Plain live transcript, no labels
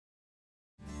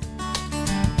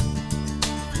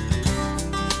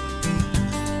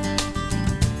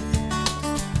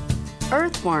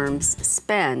Earthworms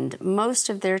spend most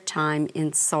of their time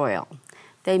in soil.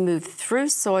 They move through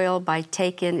soil by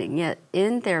taking it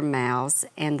in their mouths,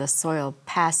 and the soil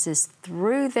passes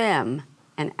through them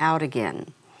and out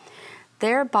again.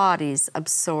 Their bodies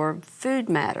absorb food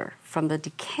matter from the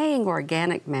decaying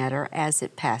organic matter as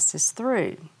it passes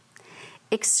through.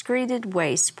 Excreted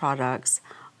waste products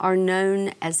are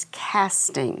known as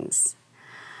castings.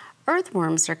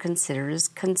 Earthworms are considered as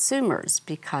consumers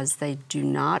because they do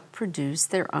not produce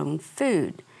their own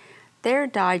food. Their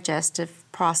digestive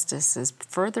processes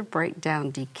further break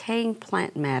down decaying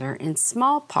plant matter in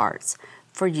small parts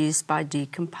for use by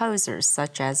decomposers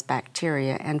such as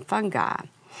bacteria and fungi.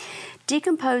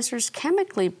 Decomposers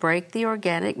chemically break the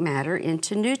organic matter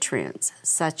into nutrients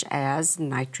such as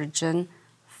nitrogen,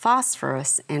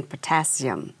 phosphorus, and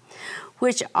potassium,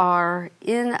 which are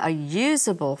in a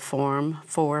usable form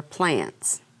for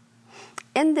plants.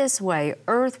 In this way,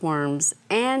 earthworms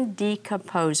and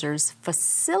decomposers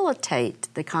facilitate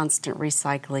the constant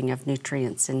recycling of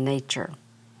nutrients in nature.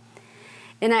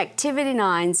 In Activity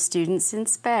 9, students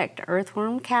inspect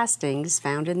earthworm castings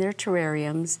found in their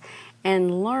terrariums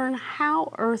and learn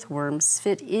how earthworms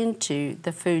fit into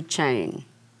the food chain.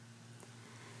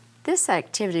 This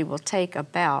activity will take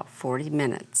about 40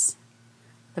 minutes.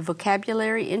 The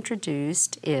vocabulary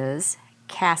introduced is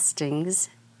castings,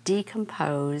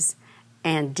 decompose,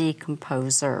 and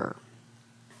decomposer.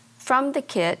 From the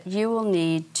kit, you will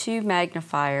need 2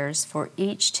 magnifiers for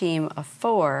each team of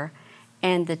 4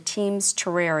 and the team's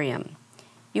terrarium.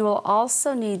 You will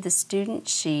also need the student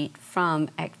sheet from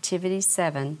Activity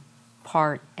 7,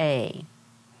 Part A.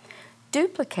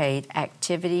 Duplicate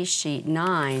Activity Sheet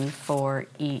 9 for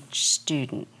each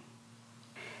student.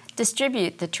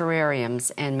 Distribute the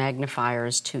terrariums and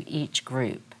magnifiers to each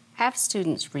group. Have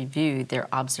students review their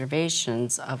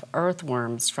observations of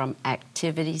earthworms from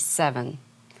Activity 7.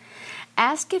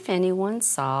 Ask if anyone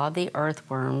saw the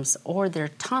earthworms or their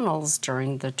tunnels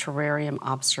during the terrarium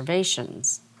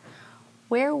observations.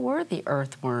 Where were the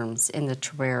earthworms in the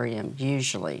terrarium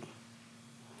usually?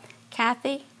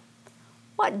 Kathy,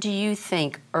 what do you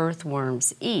think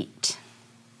earthworms eat?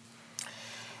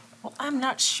 Well, I'm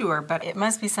not sure, but it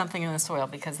must be something in the soil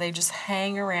because they just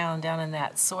hang around down in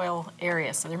that soil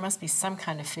area, so there must be some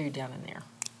kind of food down in there.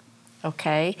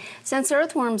 Okay. Since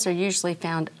earthworms are usually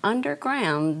found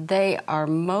underground, they are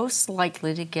most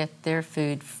likely to get their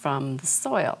food from the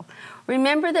soil.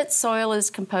 Remember that soil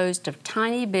is composed of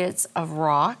tiny bits of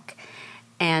rock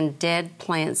and dead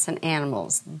plants and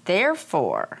animals.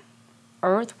 Therefore,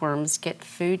 earthworms get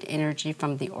food energy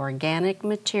from the organic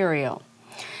material.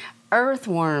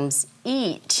 Earthworms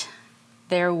eat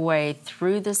their way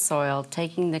through the soil,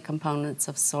 taking the components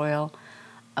of soil,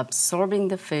 absorbing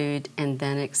the food, and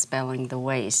then expelling the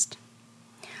waste.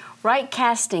 Write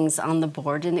castings on the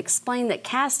board and explain that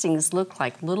castings look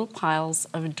like little piles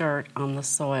of dirt on the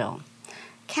soil.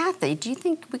 Kathy, do you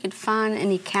think we could find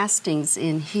any castings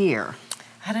in here?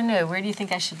 I don't know. Where do you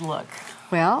think I should look?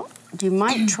 Well, you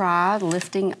might try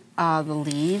lifting the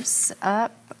leaves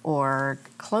up or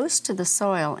close to the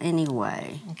soil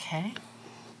anyway. Okay.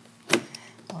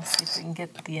 We'll see if we can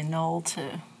get the anole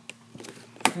to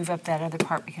move up that other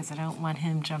part because I don't want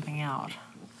him jumping out.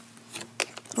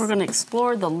 We're going to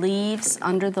explore the leaves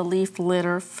under the leaf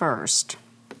litter first.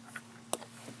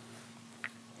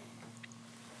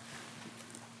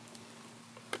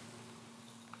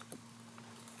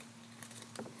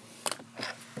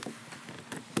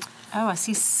 Oh, I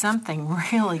see something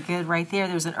really good right there.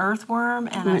 There's an earthworm,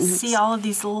 and I see all of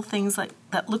these little things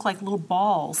that look like little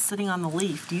balls sitting on the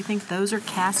leaf. Do you think those are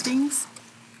castings?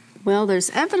 Well, there's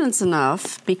evidence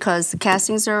enough because the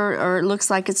castings it looks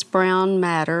like it's brown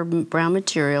matter, brown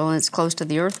material, and it's close to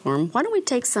the earthworm. Why don't we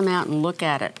take some out and look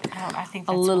at it I think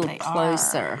a that's little what they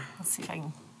closer? Are. Let's see if I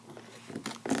can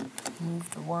move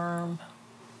the worm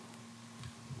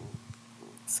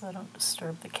so I don't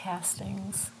disturb the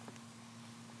castings.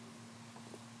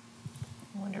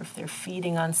 I wonder if they're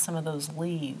feeding on some of those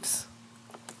leaves.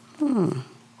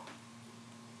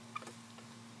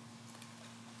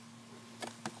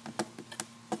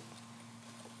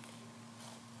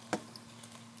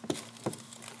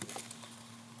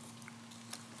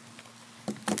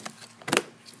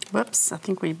 Whoops, I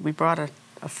think we brought a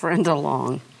friend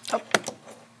along. Oh.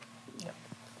 Yep.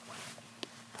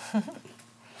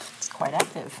 It's quite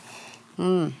active.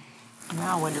 Now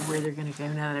I wonder where they're going to go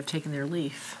now that I've taken their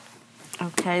leaf.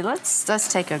 Okay, let's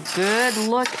take a good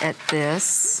look at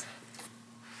this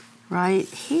right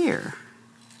here.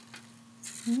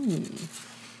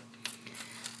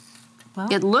 Well,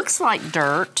 It looks like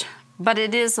dirt, but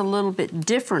it is a little bit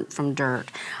different from dirt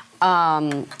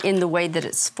in the way that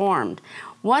it's formed.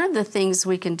 One of the things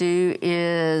we can do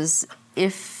is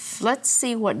let's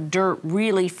see what dirt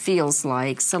really feels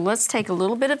like. So let's take a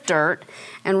little bit of dirt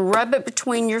and rub it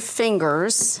between your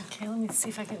fingers. Okay, let me see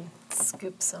if I can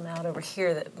scoop some out over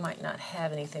here that might not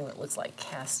have anything that looks like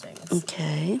castings.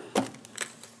 Okay.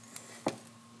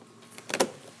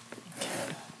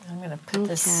 I'm going to put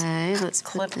this let's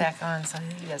clip back on so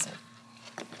he doesn't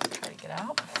try to get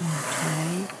out.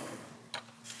 Okay.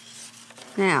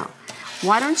 Now,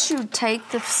 why don't you take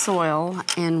the soil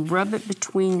and rub it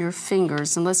between your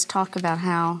fingers, and let's talk about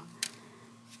how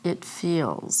it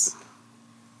feels.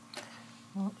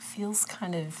 Well, it feels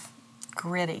kind of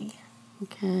gritty.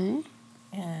 Okay.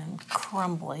 And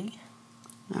crumbly.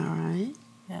 All right.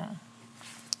 Yeah.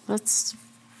 Let's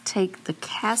take the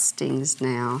castings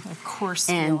now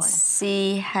and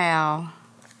see how.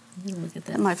 Look at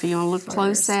that. That might be. You want to look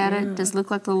close at it? Does it look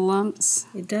like little lumps?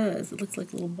 It does. It looks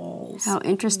like little balls. How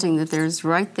interesting that there's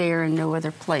right there and no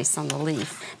other place on the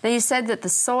leaf. Now you said that the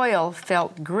soil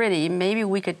felt gritty. Maybe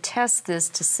we could test this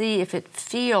to see if it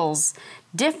feels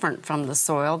different from the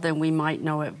soil, then we might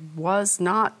know it was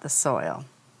not the soil.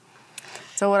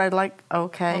 So what I'd like,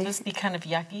 okay. Will this be kind of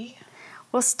yucky?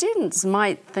 Well, students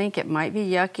might think it might be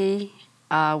yucky.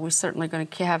 We're certainly going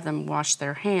to have them wash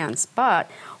their hands.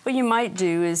 But what you might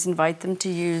do is invite them to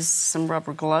use some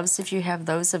rubber gloves if you have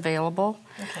those available.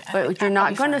 Okay, but you're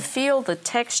not going to feel the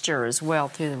texture as well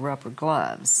through the rubber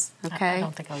gloves. Okay? I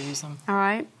don't think I'll use them. All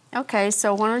right. Okay,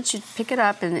 so why don't you pick it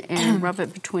up and rub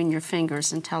it between your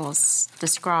fingers and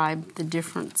describe the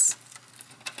difference.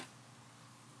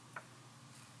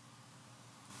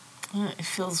 It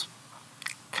feels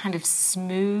kind of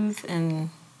smooth and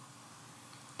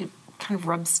it kind of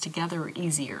rubs together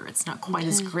easier. It's not quite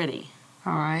as gritty.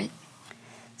 All right.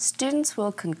 Students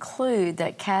will conclude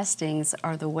that castings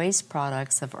are the waste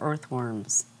products of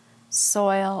earthworms,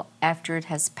 soil after it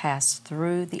has passed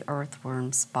through the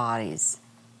earthworms' bodies.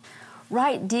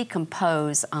 Write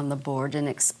decompose on the board and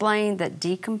explain that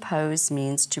decompose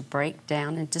means to break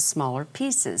down into smaller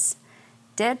pieces.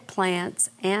 Dead plants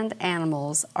and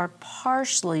animals are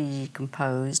partially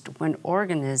decomposed when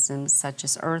organisms such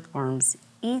as earthworms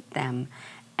eat them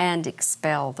and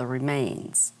expel the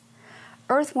remains.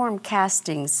 Earthworm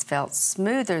castings felt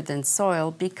smoother than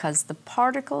soil because the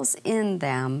particles in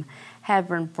them have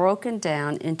been broken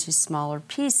down into smaller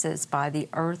pieces by the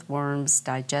earthworm's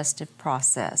digestive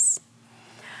process.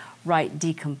 Write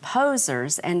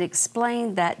decomposers and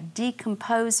explain that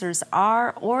decomposers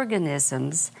are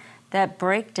organisms that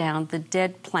break down the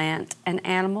dead plant and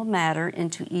animal matter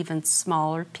into even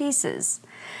smaller pieces.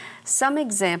 Some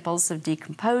examples of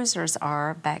decomposers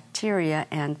are bacteria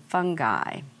and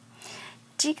fungi.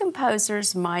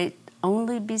 Decomposers might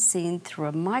only be seen through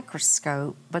a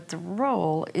microscope, but the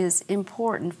role is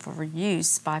important for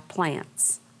use by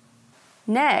plants.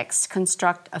 Next,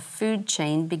 construct a food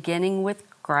chain beginning with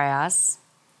grass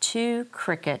to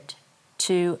cricket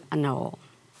to anole.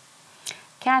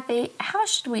 Kathy, how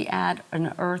should we add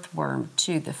an earthworm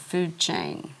to the food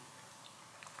chain?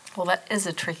 Well, that is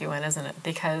a tricky one, isn't it?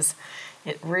 Because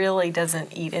it really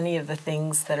doesn't eat any of the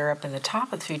things that are up in the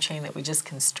top of the food chain that we just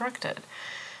constructed.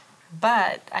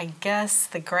 But I guess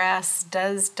the grass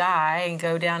does die and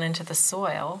go down into the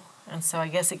soil, and so I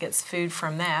guess it gets food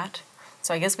from that.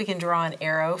 So I guess we can draw an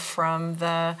arrow from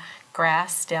the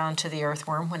grass down to the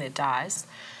earthworm when it dies.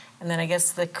 And then I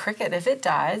guess the cricket, if it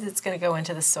dies, it's going to go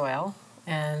into the soil,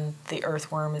 and the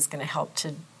earthworm is going to help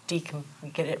to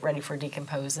get it ready for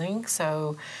decomposing.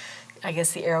 So I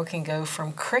guess the arrow can go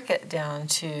from cricket down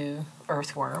to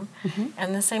earthworm.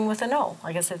 And the same with anole.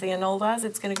 I guess if the anole dies,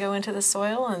 it's going to go into the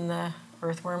soil, and the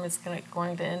earthworm is going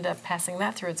to end up passing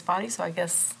that through its body. So I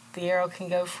guess the arrow can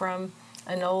go from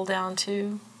anole down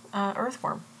to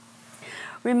earthworm.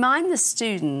 Remind the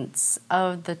students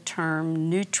of the term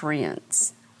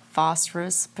nutrients,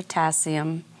 phosphorus,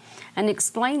 potassium, and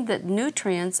explain that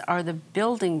nutrients are the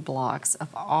building blocks of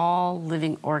all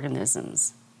living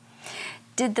organisms.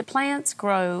 Did the plants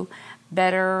grow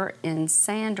better in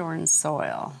sand or in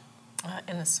soil?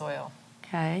 In the soil.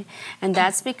 Okay, and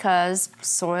that's because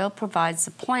soil provides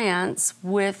the plants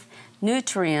with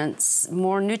nutrients,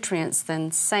 more nutrients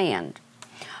than sand.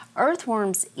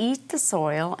 Earthworms eat the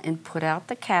soil and put out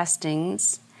the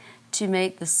castings to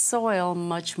make the soil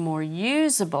much more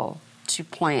usable to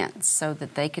plants so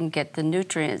that they can get the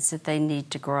nutrients that they need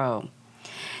to grow.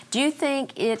 Do you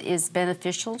think it is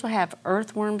beneficial to have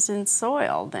earthworms in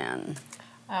soil then?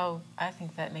 Oh, I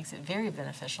think that makes it very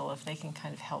beneficial if they can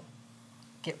kind of help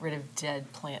get rid of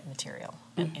dead plant material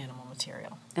and animal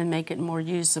material. And make it more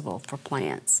usable for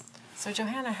plants. So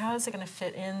Johanna, how is it going to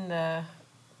fit in the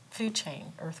food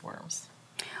chain, earthworms?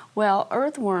 Well,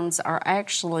 earthworms are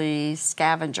actually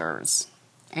scavengers,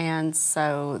 and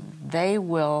so they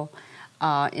will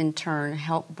in turn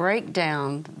help break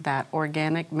down that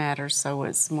organic matter so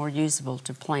it's more usable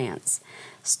to plants.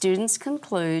 Students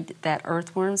conclude that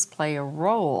earthworms play a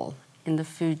role in the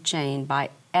food chain by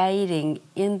aiding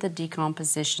in the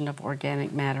decomposition of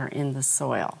organic matter in the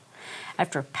soil.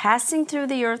 After passing through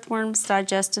the earthworm's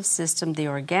digestive system, the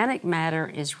organic matter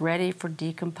is ready for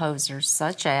decomposers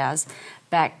such as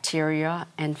bacteria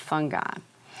and fungi.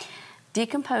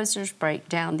 Decomposers break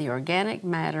down the organic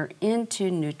matter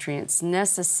into nutrients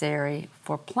necessary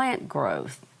for plant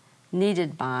growth,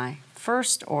 needed by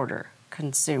first-order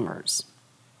consumers.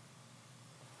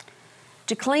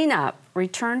 To clean up,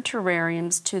 return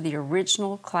terrariums to the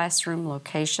original classroom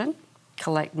location,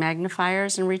 collect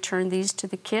magnifiers and return these to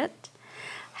the kit.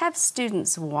 Have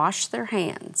students wash their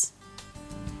hands.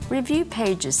 Review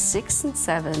pages 6 and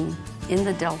 7 in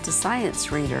the Delta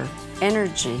Science Reader,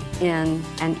 Energy in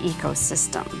an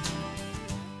Ecosystem.